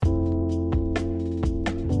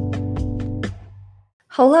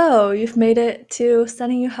Hello, you've made it to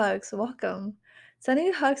Sending You Hugs. Welcome. Sending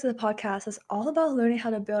You Hugs is a podcast that's all about learning how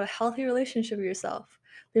to build a healthy relationship with yourself,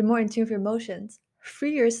 be more in tune with your emotions,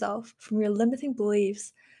 free yourself from your limiting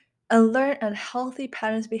beliefs, and learn unhealthy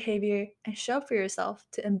patterns of behavior and show up for yourself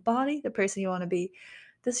to embody the person you want to be.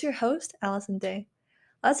 This is your host, Allison Day.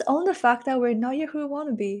 Let's own the fact that we're not yet who we want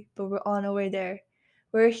to be, but we're on our way there.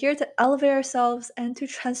 We're here to elevate ourselves and to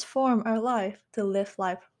transform our life, to live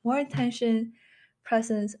life with more intention,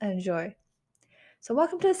 presence, and joy. So,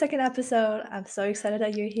 welcome to the second episode. I'm so excited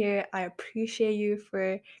that you're here. I appreciate you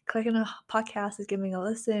for clicking on the podcast and giving a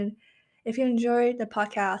listen. If you enjoyed the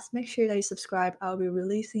podcast, make sure that you subscribe. I'll be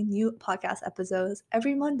releasing new podcast episodes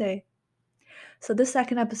every Monday. So, this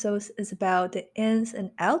second episode is about the ins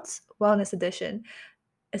and outs wellness edition.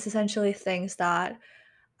 It's essentially things that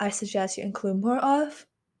I suggest you include more of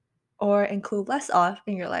or include less of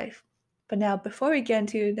in your life. But now, before we get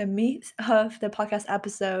into the meat of the podcast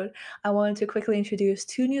episode, I wanted to quickly introduce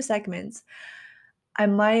two new segments. I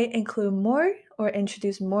might include more or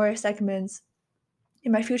introduce more segments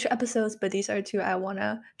in my future episodes, but these are two I want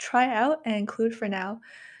to try out and include for now.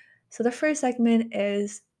 So, the first segment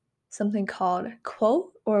is something called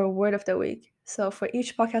Quote or Word of the Week. So, for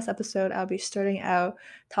each podcast episode, I'll be starting out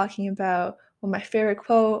talking about what my favorite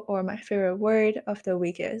quote or my favorite word of the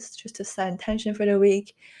week is, just to set intention for the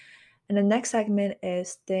week. And the next segment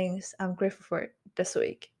is things I'm grateful for this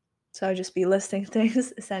week. So, I'll just be listing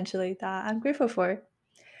things essentially that I'm grateful for.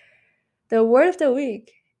 The word of the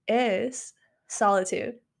week is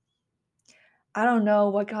solitude. I don't know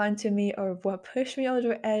what got into me or what pushed me over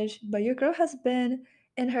the edge, but your girl has been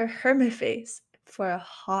in her hermit phase for a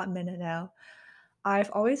hot minute now.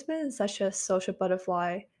 I've always been such a social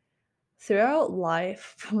butterfly throughout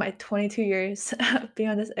life. For my 22 years being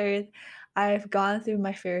on this earth, I've gone through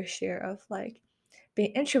my fair share of like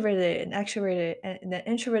being introverted and extroverted and then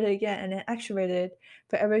introverted again and then extroverted.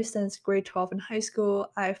 But ever since grade 12 in high school,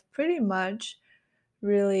 I've pretty much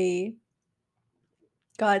really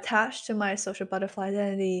got attached to my social butterfly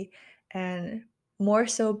identity and more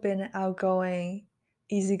so been outgoing,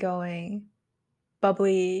 easygoing,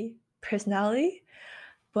 bubbly personality.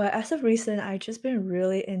 But as of recent, I've just been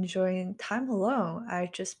really enjoying time alone.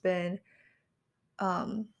 I've just been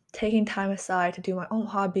taking time aside to do my own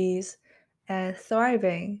hobbies and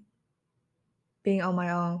thriving being on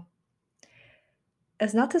my own.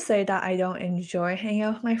 It's not to say that I don't enjoy hanging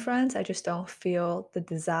out with my friends, I just don't feel the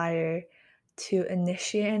desire to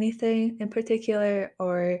initiate anything in particular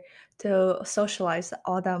or to socialize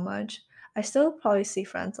all that much. I still probably see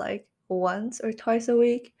friends like once or twice a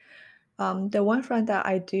week. The one friend that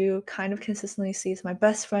I do kind of consistently see is my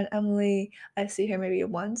best friend Emily. I see her maybe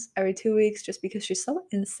once every 2 weeks just because she's so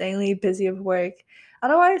insanely busy with work.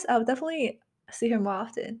 Otherwise, I'll definitely see her more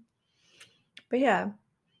often. But yeah,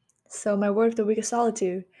 so, my word of the week is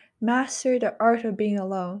solitude. Master the art of being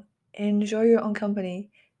alone. Enjoy your own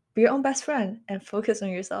company. Be your own best friend and focus on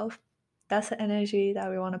yourself. That's the energy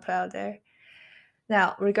that we want to put out there.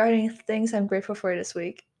 Now, regarding things I'm grateful for this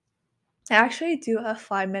week, I actually do a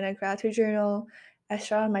 5 minute gratitude journal. I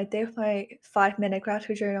start on my day with my 5 minute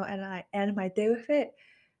gratitude journal and I end my day with it.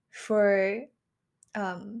 For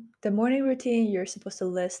the morning routine, you're supposed to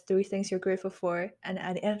list 3 things you're grateful for, and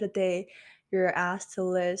at the end of the day, you're asked to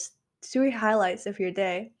list 3 highlights of your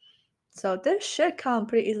day. So this should come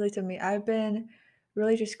pretty easily to me. I've been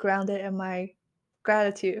really just grounded in my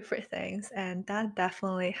gratitude for things, and that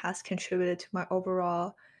definitely has contributed to my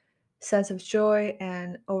overall sense of joy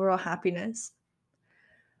and overall happiness.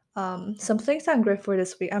 Some things I'm grateful for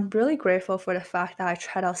this week. I'm really grateful for the fact that I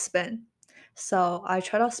tried out spin. So I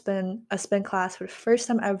tried out a spin class for the first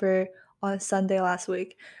time ever on Sunday last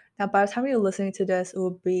week. Now, by the time you're listening to this, it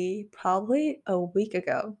will be probably a week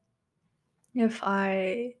ago, if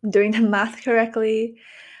I'm doing the math correctly.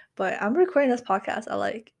 But I'm recording this podcast at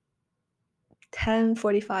like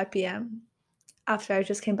 10:45 p.m. after I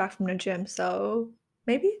just came back from the gym. So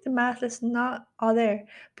maybe the math is not all there,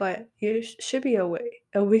 but it should be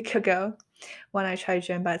a week ago when I tried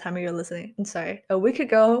gym by the time you're listening. I'm sorry, a week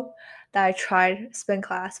ago that I tried spin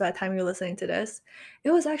class by the time you're listening to this. It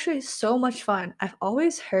was actually so much fun. I've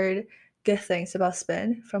always heard good things about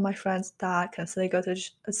spin from my friends that constantly go to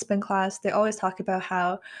a spin class. They always talk about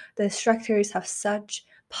how the instructors have such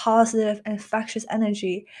positive, infectious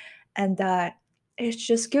energy and that it's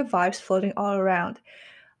just good vibes floating all around.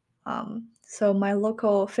 So my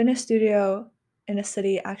local fitness studio in the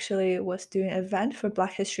city actually was doing an event for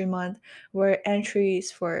Black History Month where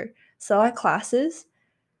entries for select classes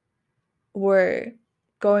were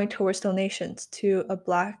going towards donations to a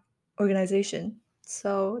Black organization.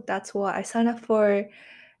 So that's what I signed up for,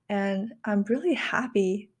 And I'm really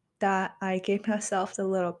happy that I gave myself the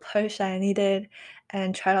little push I needed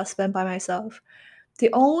and tried out spin by myself. The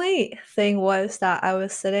only thing was that I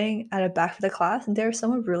was sitting at the back of the class and there was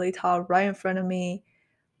someone really tall right in front of me,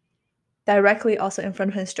 directly also in front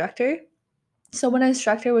of the instructor. So when the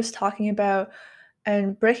instructor was talking about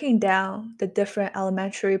and breaking down the different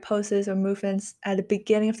elementary poses or movements at the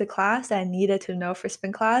beginning of the class that I needed to know for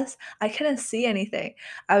spin class, I couldn't see anything.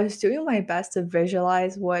 I was doing my best to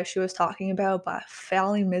visualize what she was talking about, but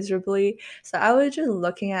failing miserably. So I was just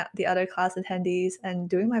looking at the other class attendees and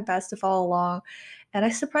doing my best to follow along. And I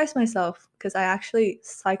surprised myself because I actually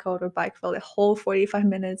cycled or biked for the whole 45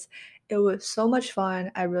 minutes. It was so much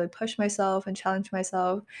fun. I really pushed myself and challenged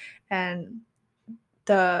myself. And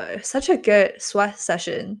the such a good sweat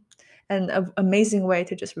session and an amazing way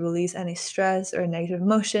to just release any stress or negative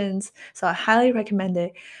emotions. So I highly recommend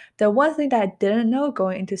it. The one thing that I didn't know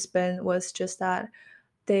going into spin was just that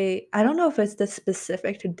I don't know if it's this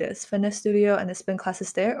specific to this fitness studio and the spin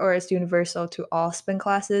classes there or it's universal to all spin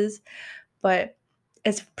classes, but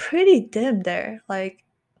it's pretty dim there. Like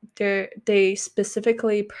they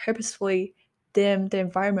specifically purposefully dim the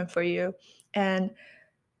environment for you. And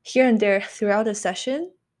here and there throughout the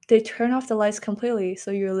session, they turn off the lights completely. So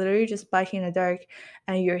you're literally just biking in the dark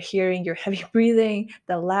and you're hearing your heavy breathing,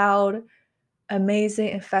 the loud, amazing,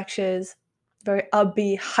 infectious, very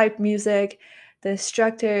upbeat, hype music, the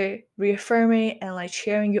instructor reaffirming and like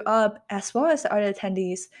cheering you up, as well as the other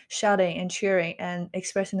attendees shouting and cheering and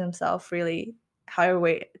expressing themselves really however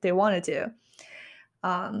way they wanted to.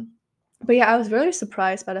 Um, but yeah, I was really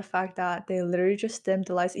surprised by the fact that they literally just dimmed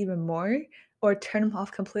the lights even more or turn them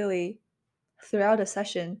off completely throughout the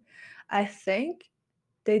session. I think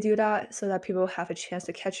they do that so that people have a chance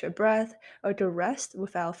to catch their breath or to rest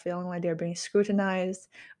without feeling like they're being scrutinized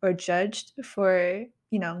or judged for,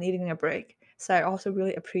 needing a break. So I also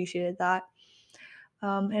really appreciated that.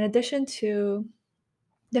 In addition to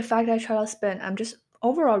the fact that I tried out spin, I'm just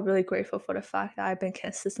overall really grateful for the fact that I've been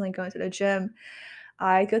consistently going to the gym.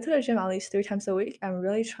 I go to the gym at least 3 times a week. I'm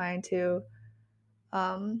really trying to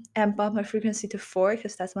and bump my frequency to 4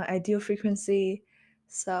 because that's my ideal frequency.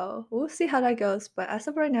 So we'll see how that goes. But as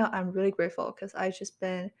of right now, I'm really grateful because I've just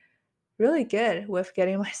been really good with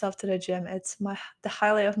getting myself to the gym. It's the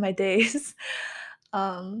highlight of my days.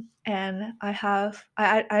 And I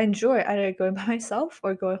enjoy either going by myself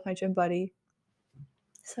or going with my gym buddy.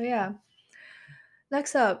 So yeah.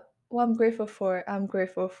 Next up, what I'm grateful for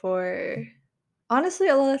honestly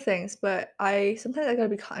a lot of things, but I gotta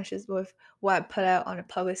be conscious with what I put out on a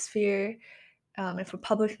public sphere and for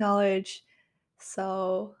public knowledge.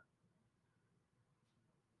 So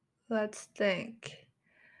let's think.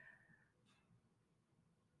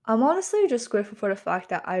 I'm honestly just grateful for the fact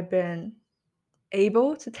that I've been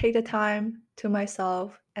able to take the time to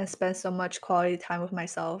myself and spend so much quality time with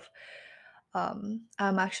myself. I'm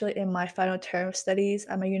actually in my final term of studies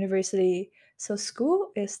at my university, so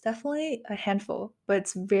school is definitely a handful, but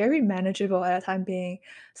it's very manageable at a time being.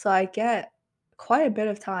 So I get quite a bit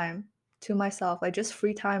of time to myself, like just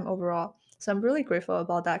free time overall. So I'm really grateful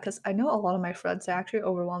about that because I know a lot of my friends are actually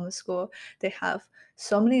overwhelmed with school. They have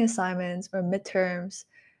so many assignments or midterms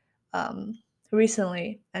um,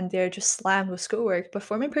 recently, and they're just slammed with schoolwork. But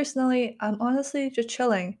for me personally, I'm honestly just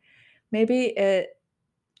chilling. Maybe it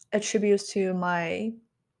attributes to my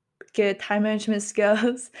good time management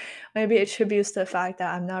skills. Maybe it attributes to the fact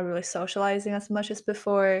that I'm not really socializing as much as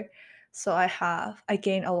before. So I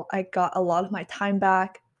got a lot of my time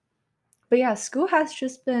back. But yeah, school has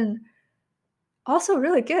just been also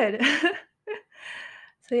really good.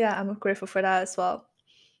 So yeah, I'm grateful for that as well.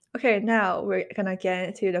 Okay, now we're gonna get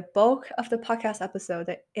into the bulk of the podcast episode,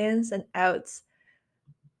 the ins and outs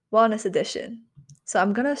wellness edition. So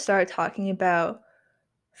I'm gonna start talking about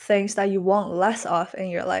things that you want less of in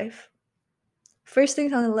your life. First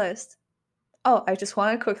things on the list. Oh, I just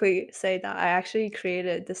want to quickly say that I actually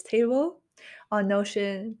created this table on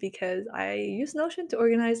Notion because I use Notion to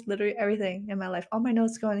organize literally everything in my life. All my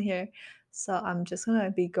notes go in here. So I'm just going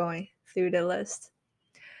to be going through the list.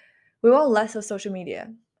 We want less of social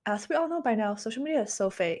media. As we all know by now, social media is so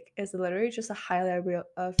fake. It's literally just a highlight reel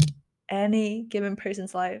of any given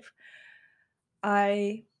person's life.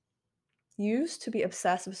 I used to be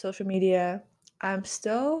obsessed with social media. I'm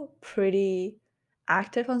still pretty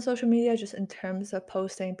active on social media just in terms of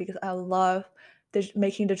posting because I love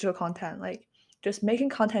making digital content. Like just making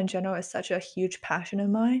content in general is such a huge passion of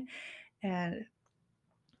mine. And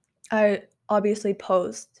I obviously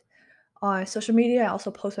post on social media. I also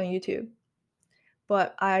post on YouTube.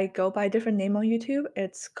 but I go by a different name on YouTube.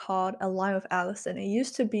 It's called A Line with Allison. It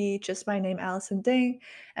used to be just my name, Allison Ding,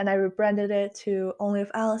 and I rebranded it to Only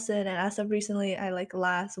with Allison. And as of recently, I like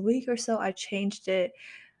last week or so, I changed it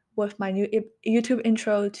with my new YouTube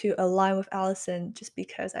intro to A Line with Allison just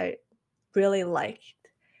because I really liked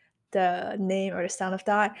the name or the sound of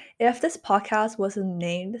that. If this podcast wasn't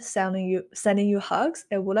named Sending You Hugs,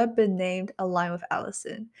 it would have been named A Line with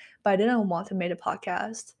Allison. But I didn't want to make a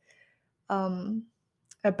podcast um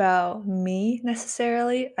about me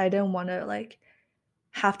necessarily. I didn't want to like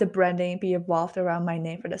have the branding be evolved around my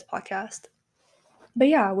name for this podcast. But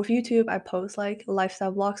yeah, with YouTube, I post like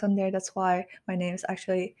lifestyle vlogs on there. That's why my name is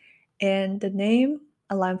actually in the name,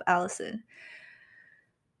 A Line with Allison.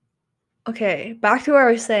 Okay, back to what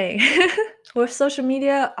I was saying. With social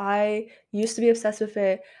media, I used to be obsessed with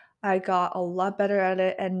it. I got a lot better at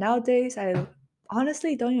it, and nowadays I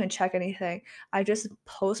honestly don't even check anything. I just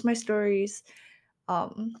post my stories.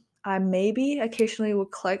 I maybe occasionally will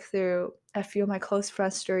click through a few of my close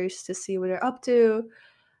friends' stories to see what they're up to,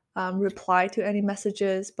 reply to any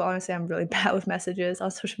messages, but honestly, I'm really bad with messages on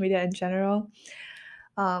social media in general.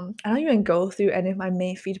 I don't even go through any of my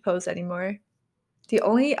main feed posts anymore. The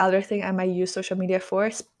only other thing I might use social media for,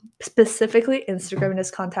 specifically Instagram in this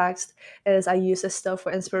context, is I use it still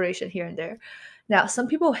for inspiration here and there. Now, some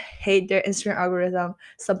people hate their Instagram algorithm,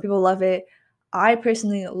 some people love it. I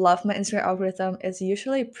personally love my Instagram algorithm. It's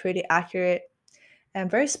usually pretty accurate and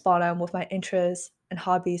very spot on with my interests and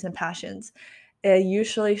hobbies and passions. It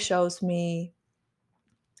usually shows me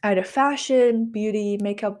either fashion, beauty,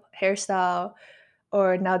 makeup, hairstyle,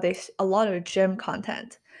 or nowadays a lot of gym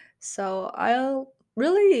content. So I'll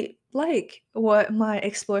really like what my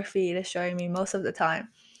explore feed is showing me most of the time.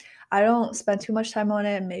 I don't spend too much time on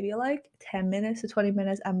it, maybe like 10 minutes to 20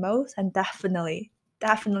 minutes at most, and definitely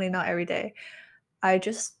not every day. I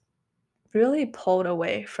just really pulled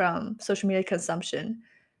away from social media consumption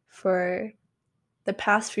for the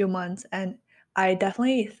past few months, and I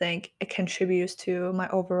definitely think it contributes to my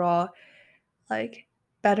overall like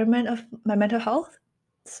betterment of my mental health.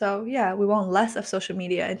 So yeah, we want less of social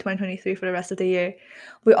media in 2023 for the rest of the year.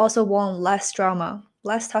 We also want less drama,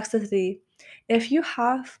 less toxicity. If you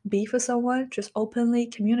have beef with someone, just openly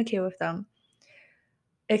communicate with them.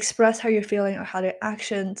 Express how you're feeling or how their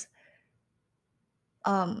actions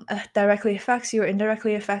directly affects you or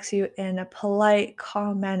indirectly affects you in a polite,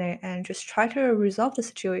 calm manner, and just try to resolve the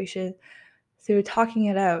situation through talking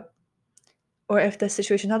it out. Or if the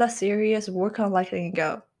situation not that serious, work on letting it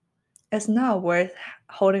go. It's not worth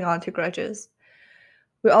holding on to grudges.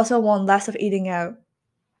 We also want less of eating out.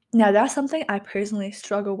 Now, that's something I personally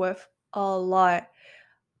struggle with a lot.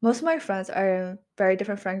 Most of my friends are in very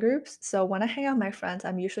different friend groups, so when I hang out with my friends,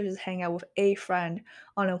 I'm usually just hanging out with a friend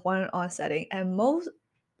on a one-on-one setting, and most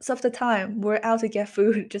of the time, we're out to get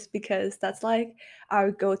food just because that's like our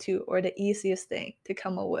go-to or the easiest thing to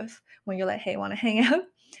come up with when you're like, hey, want to hang out?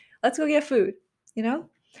 Let's go get food, you know?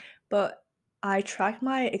 But I track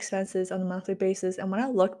my expenses on a monthly basis, and when I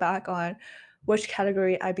look back on which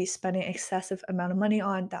category I'd be spending excessive amount of money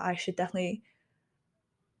on that I should definitely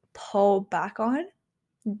pull back on,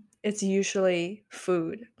 it's usually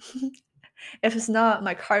food. If it's not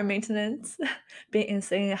my car maintenance being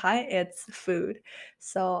insanely high, it's food.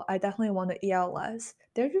 So I definitely want to eat out less.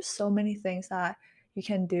 There are just so many things that you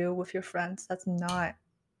can do with your friends that's not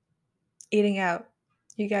eating out.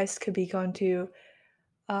 You guys could be going to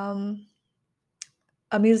um,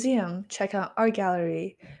 a museum, check out art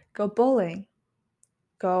gallery, go bowling,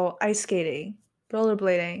 go ice skating,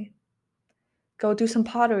 rollerblading, go do some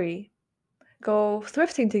pottery, go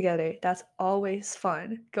thrifting together. That's always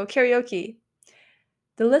fun. Go karaoke.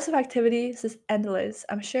 The list of activities is endless.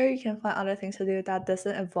 I'm sure you can find other things to do that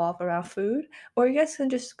doesn't involve around food, or you guys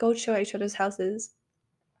can just go chill at each other's houses,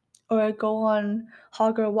 or go on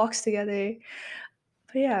hogger walks together.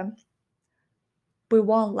 But yeah, we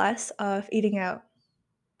want less of eating out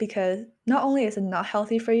because not only is it not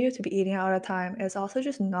healthy for you to be eating out all the time, it's also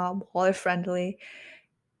just not wallet friendly.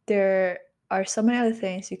 There are so many other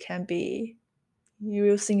things you can be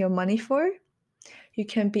using your money for. You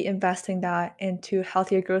can be investing that into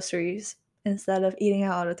healthier groceries instead of eating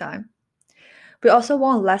out all the time. We also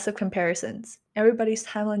want less of comparisons. Everybody's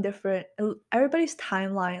timeline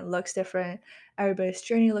looks different. Everybody's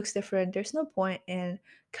journey looks different. There's no point in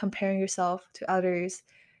comparing yourself to others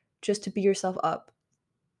just to beat yourself up.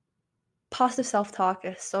 Positive self-talk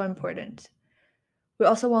is so important. We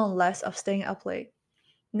also want less of staying up late.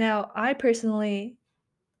 Now, I personally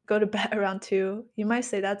go to bed around 2. You might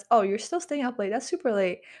say that's, oh, you're still staying up late. That's super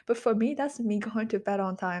late. But for me, that's me going to bed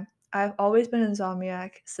on time. I've always been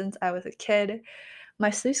insomniac since I was a kid. My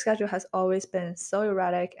sleep schedule has always been so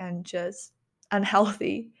erratic and just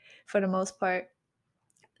unhealthy for the most part.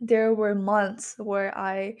 There were months where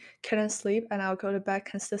I couldn't sleep and I would go to bed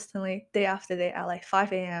consistently day after day at like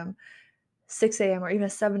 5 a.m., 6 a.m., or even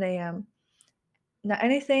 7 a.m. Now,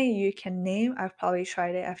 anything you can name, I've probably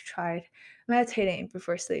tried it. I've tried meditating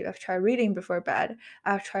before sleep. I've tried reading before bed.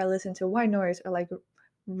 I've tried listening to white noise or like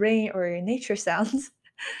rain or nature sounds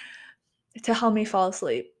to help me fall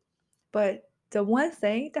asleep. But the one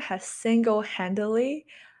thing that has single-handedly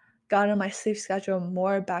gotten my sleep schedule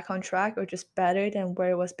more back on track or just better than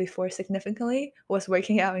where it was before significantly was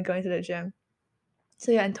working out and going to the gym.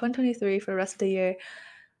 So yeah, in 2023 for the rest of the year,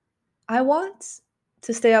 I want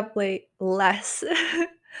to stay up late less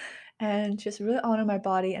and just really honor my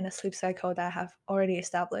body and the sleep cycle that I have already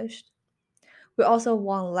established. We also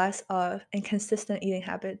want less of inconsistent eating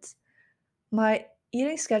habits. My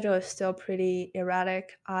eating schedule is still pretty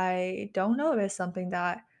erratic. I don't know if it's something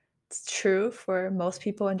that's true for most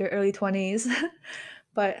people in their early 20s,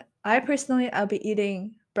 but I personally, I'll be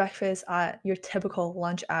eating breakfast at your typical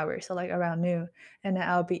lunch hour, so like around noon, and then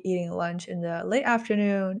I'll be eating lunch in the late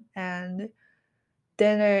afternoon and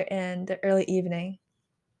dinner in the early evening.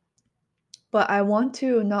 But I want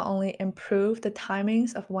to not only improve the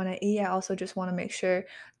timings of when I eat, I also just want to make sure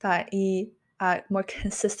that I eat at more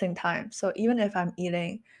consistent times. So even if I'm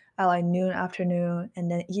eating at like noon, afternoon,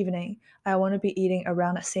 and then evening, I want to be eating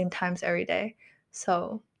around the same times every day.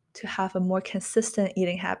 So to have a more consistent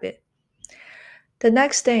eating habit. The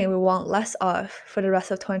next thing we want less of for the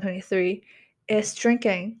rest of 2023 is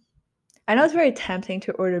drinking. I know it's very tempting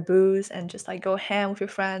to order booze and just like go ham with your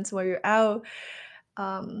friends while you're out.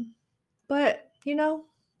 Um, but,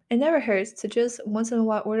 it never hurts to just once in a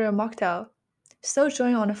while order a mocktail. Still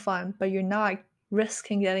join on the fun, but you're not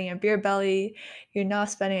risking getting a beer belly. You're not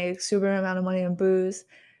spending an exuberant amount of money on booze.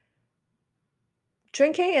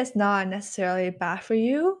 Drinking is not necessarily bad for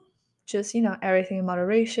you. Just, everything in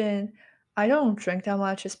moderation. I don't drink that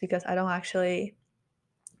much just because I don't actually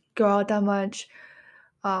go out that much.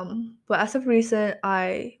 But as of recent,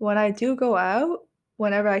 when I do go out,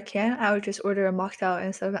 whenever I can, I would just order a mocktail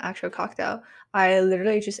instead of an actual cocktail. I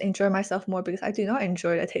literally just enjoy myself more because I do not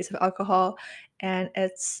enjoy the taste of alcohol, and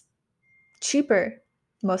it's cheaper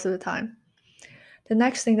most of the time. The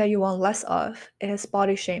next thing that you want less of is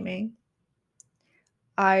body shaming.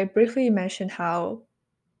 I briefly mentioned how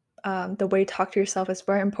the way you talk to yourself is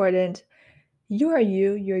very important. You are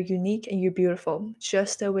you, you're unique, and you're beautiful,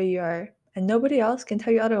 just the way you are, and nobody else can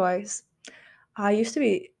tell you otherwise. I used to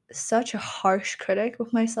be such a harsh critic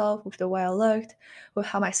with myself, with the way I looked, with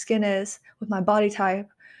how my skin is, with my body type.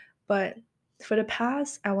 But for the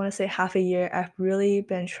past, I want to say half a year, I've really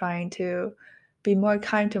been trying to be more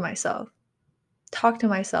kind to myself, talk to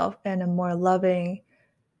myself in a more loving,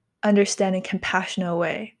 understanding, compassionate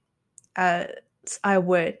way, as I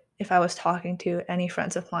would if I was talking to any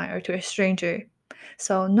friends of mine or to a stranger.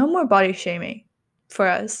 So, no more body shaming for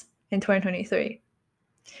us in 2023.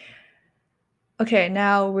 Okay,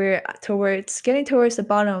 now we're getting towards the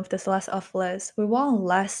bottom of this less of list. We want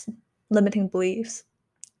less limiting beliefs.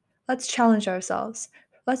 Let's challenge ourselves.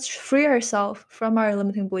 Let's free ourselves from our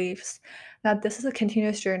limiting beliefs. Now, this is a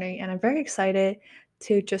continuous journey, and I'm very excited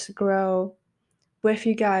to just grow with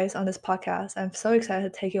you guys on this podcast. I'm so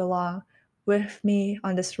excited to take you along with me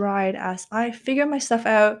on this ride as I figure my stuff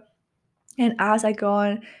out and as I go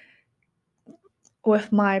on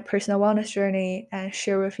with my personal wellness journey and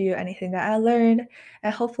share with you anything that I learned.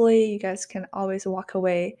 And hopefully, you guys can always walk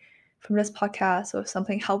away from this podcast with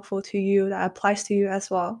something helpful to you that applies to you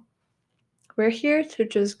as well. We're here to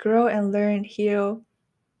just grow and learn, heal,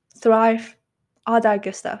 thrive, all that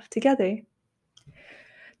good stuff together.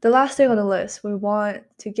 The last thing on the list, we want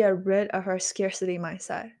to get rid of our scarcity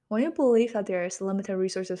mindset. When you believe that there is limited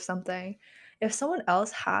resources of something, if someone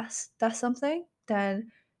else has that something,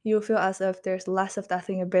 then you feel as if there's less of that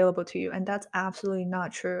thing available to you, and that's absolutely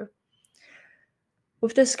not true.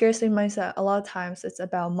 With this scarcity mindset, a lot of times it's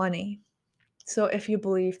about money. So if you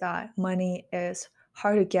believe that money is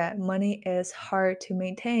hard to get, money is hard to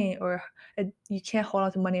maintain, or you can't hold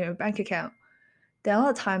on to money in your bank account, then a lot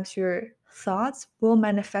of times your thoughts will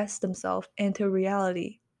manifest themselves into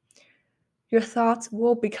reality. Your thoughts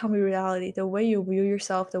will become your reality. The way you view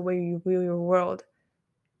yourself, the way you view your world,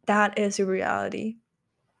 that is your reality.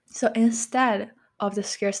 So instead of the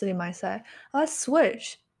scarcity mindset, let's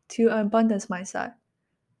switch to an abundance mindset.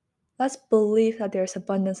 Let's believe that there's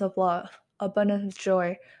abundance of love, abundance of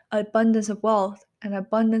joy, abundance of wealth, and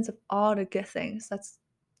abundance of all the good things that's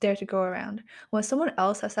there to go around. When someone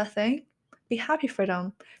else has that thing, be happy for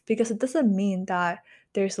them because it doesn't mean that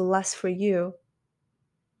there's less for you.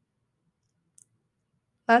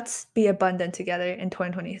 Let's be abundant together in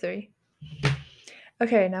 2023.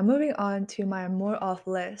 Okay, now moving on to my more off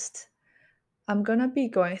list. I'm gonna be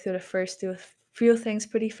going through the first few things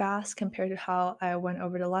pretty fast compared to how I went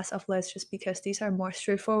over the last off list, just because these are more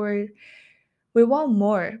straightforward. We want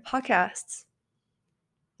more podcasts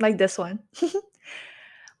like this one.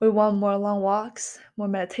 We want more long walks, more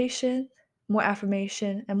meditation, more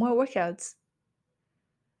affirmation, and more workouts.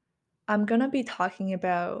 I'm gonna be talking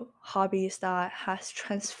about hobbies that has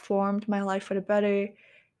transformed my life for the better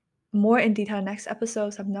more in detail next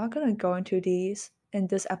episodes. I'm not gonna go into these in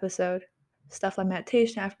this episode. Stuff like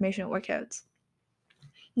meditation, affirmation, and workouts.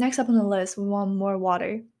 Next up on the list, we want more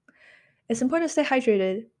water. It's important to stay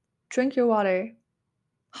hydrated. Drink your water.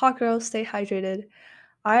 Hot girls, stay hydrated.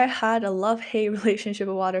 I had a love-hate relationship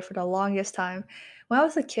with water for the longest time. When I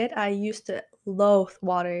was a kid, I used to loathe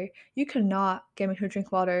water. You could not get me to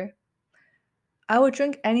drink water. I would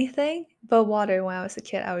drink anything but water when I was a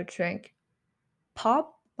kid. I would drink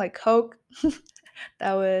pop, like Coke.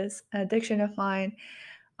 That was an addiction of mine.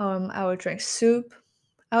 I would drink soup.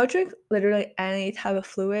 I would drink literally any type of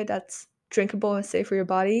fluid that's drinkable and safe for your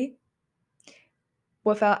body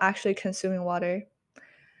without actually consuming water.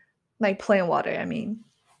 Like plain water, I mean.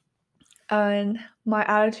 And my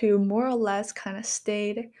attitude more or less kind of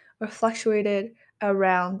stayed or fluctuated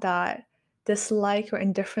around that dislike or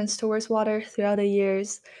indifference towards water throughout the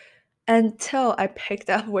years until I picked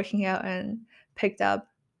up working out and picked up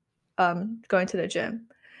going to the gym.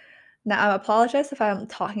 Now, I apologize if I'm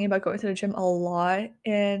talking about going to the gym a lot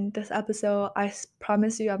in this episode.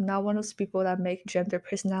 Promise you, I'm not one of those people that make gym their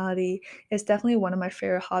personality. It's definitely one of my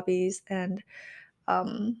favorite hobbies and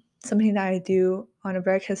something that I do on a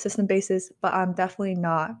very consistent basis, but I'm definitely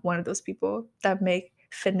not one of those people that make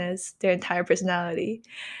fitness their entire personality.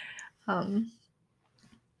 Um,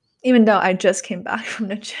 Even though I just came back from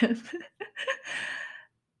the gym.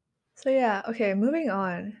 So, yeah, okay, moving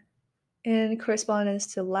on. In correspondence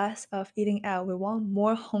to less of eating out, we want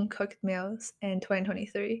more home cooked meals in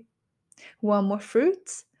 2023. We want more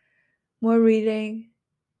fruits, more reading,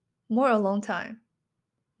 more alone time,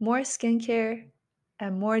 more skincare,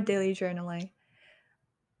 and more daily journaling.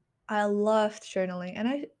 I loved journaling, and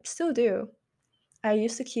I still do. I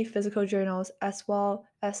used to keep physical journals as well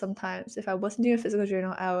as sometimes if I wasn't doing a physical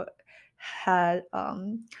journal, had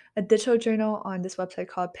a digital journal on this website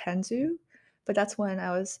called Penzu. But that's when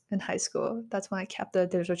I was in high school. That's when I kept the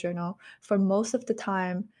digital journal. For most of the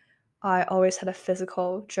time, I always had a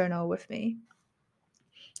physical journal with me.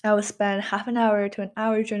 I would spend half an hour to an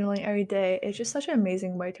hour journaling every day. It's just such an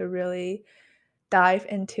amazing way to really dive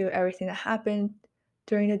into everything that happened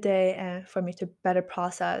during the day and for me to better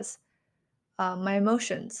process my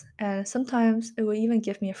emotions. And sometimes it will even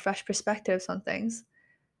give me a fresh perspective on things.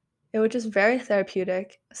 It was just very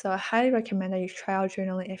therapeutic. So I highly recommend that you try out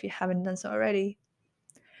journaling if you haven't done so already.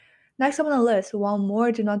 Next up on the list, we want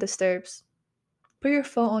more do not disturbs. Put your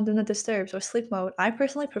phone on do not disturbs or sleep mode. I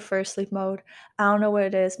personally prefer sleep mode. I don't know what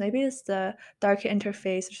it is. Maybe it's the darker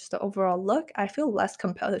interface or just the overall look. I feel less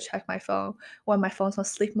compelled to check my phone when my phone's on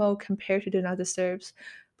sleep mode compared to do not disturbs.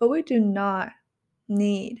 But we do not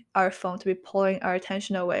need our phone to be pulling our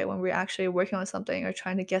attention away when we're actually working on something or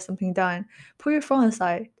trying to get something done. Put your phone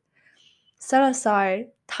aside. Set aside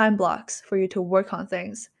time blocks for you to work on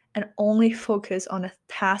things and only focus on the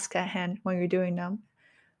task at hand when you're doing them.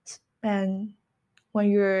 And when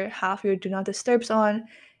you have your do not disturbs on,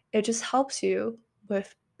 it just helps you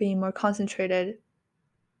with being more concentrated.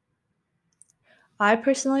 I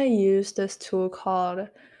personally use this tool called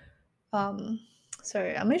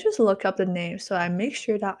let me just look up the name so I make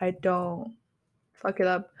sure that I don't fuck it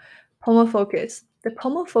up. Pomo Focus. The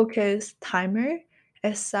Pomo Focus timer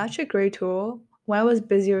is such a great tool. When I was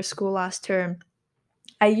busy with school last term,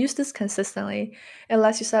 I use this consistently. It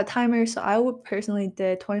lets you set a timer, so I would personally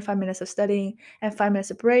did 25 minutes of studying and 5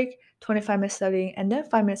 minutes of break, 25 minutes studying, and then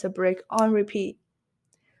 5 minutes of break on repeat.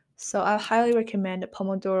 So I highly recommend the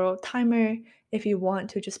Pomodoro timer if you want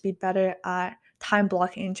to just be better at time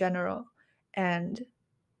blocking in general and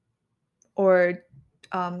or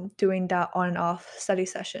doing that on and off study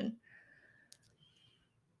session.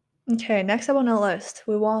 Okay, next up on the list,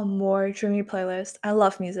 we want more dreamy playlist. I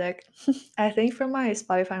love music. I think for my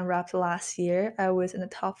Spotify Wrapped last year, I was in the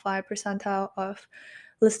top 5 percentile of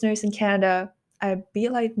listeners in Canada. I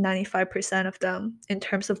beat like 95% of them in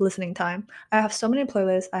terms of listening time. I have so many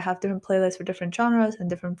playlists. I have different playlists for different genres and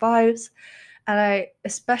different vibes. And I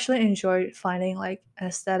especially enjoyed finding like an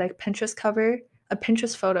aesthetic Pinterest cover, a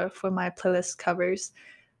Pinterest photo for my playlist covers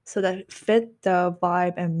so that fit the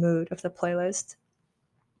vibe and mood of the playlist.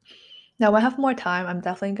 Now, when I have more time, I'm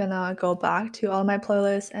definitely gonna go back to all my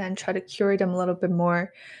playlists and try to curate them a little bit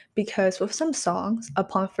more because with some songs,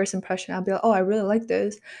 upon first impression, I'll be like, oh, I really like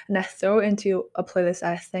this. And I throw it into a playlist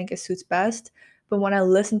I think it suits best. But when I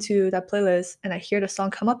listen to that playlist and I hear the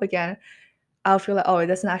song come up again, I'll feel like, oh, it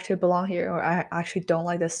doesn't actually belong here, or I actually don't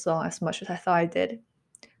like this song as much as I thought I did.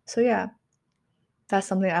 So, yeah, that's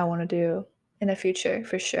something I wanna do in the future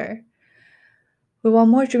for sure. We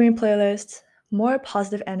want more dreaming playlists, more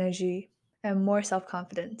positive energy, and more self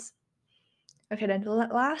confidence. Okay, then the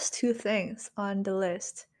last two things on the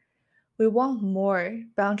list. We want more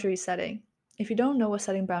boundary setting. If you don't know what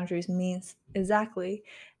setting boundaries means exactly,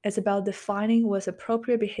 it's about defining what's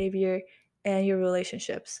appropriate behavior in your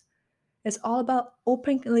relationships. It's all about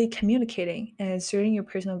openly communicating and asserting your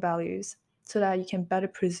personal values so that you can better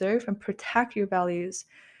preserve and protect your values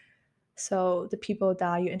so the people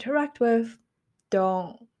that you interact with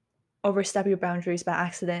don't overstep your boundaries by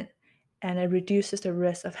accident, and it reduces the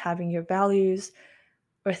risk of having your values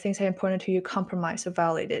or things that are important to you compromised or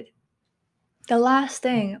violated. The last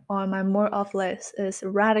thing on my more off list is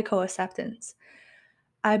radical acceptance.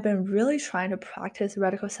 I've been really trying to practice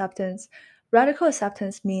radical acceptance. Radical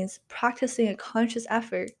acceptance means practicing a conscious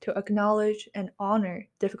effort to acknowledge and honor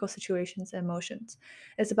difficult situations and emotions.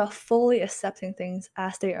 It's about fully accepting things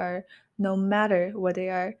as they are, no matter what they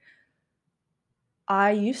are.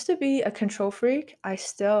 I used to be a control freak. I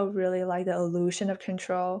still really like the illusion of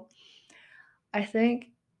control. I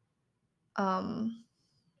think um,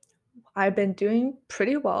 I've been doing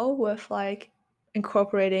pretty well with like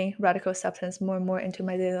incorporating radical acceptance more and more into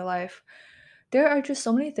my daily life. There are just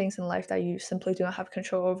so many things in life that you simply do not have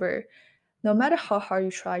control over. No matter how hard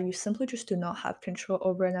you try, you simply just do not have control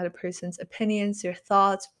over another person's opinions, their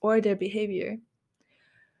thoughts, or their behavior.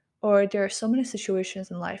 Or there are so many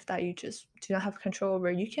situations in life that you just do not have control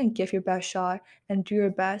over. You can give your best shot and do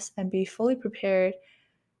your best and be fully prepared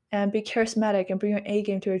and be charismatic and bring your A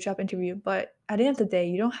game to a job interview. But at the end of the day,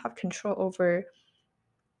 you don't have control over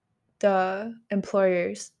the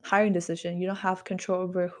employer's hiring decision. You don't have control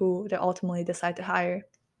over who they ultimately decide to hire.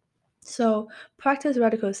 So practice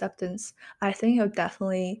radical acceptance. I think it'll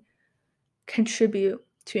definitely contribute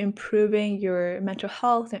to improving your mental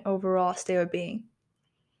health and overall state of being.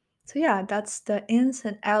 So yeah, that's the ins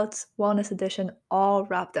and outs wellness edition all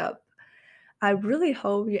wrapped up. I really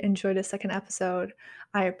hope you enjoyed the second episode.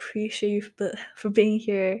 I appreciate you for being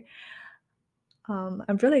here.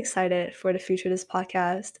 I'm really excited for the future of this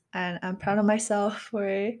podcast, and I'm proud of myself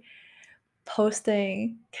for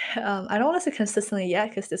posting. I don't want to say consistently yet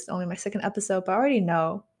because this is only my second episode, but I already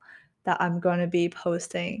know that I'm going to be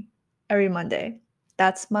posting every Monday.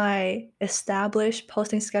 That's my established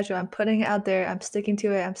posting schedule. I'm putting it out there. I'm sticking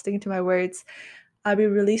to it. I'm sticking to my words. I'll be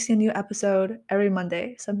releasing a new episode every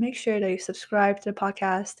Monday. So make sure that you subscribe to the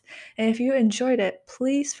podcast. And if you enjoyed it,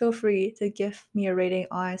 please feel free to give me a rating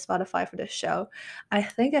on Spotify for this show. I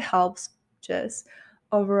think it helps just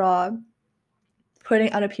overall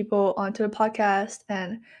putting other people onto the podcast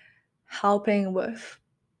and helping with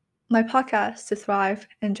my podcast to thrive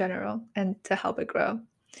in general and to help it grow.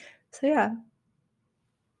 So, yeah,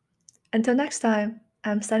 until next time,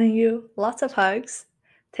 I'm sending you lots of hugs.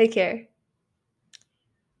 Take care.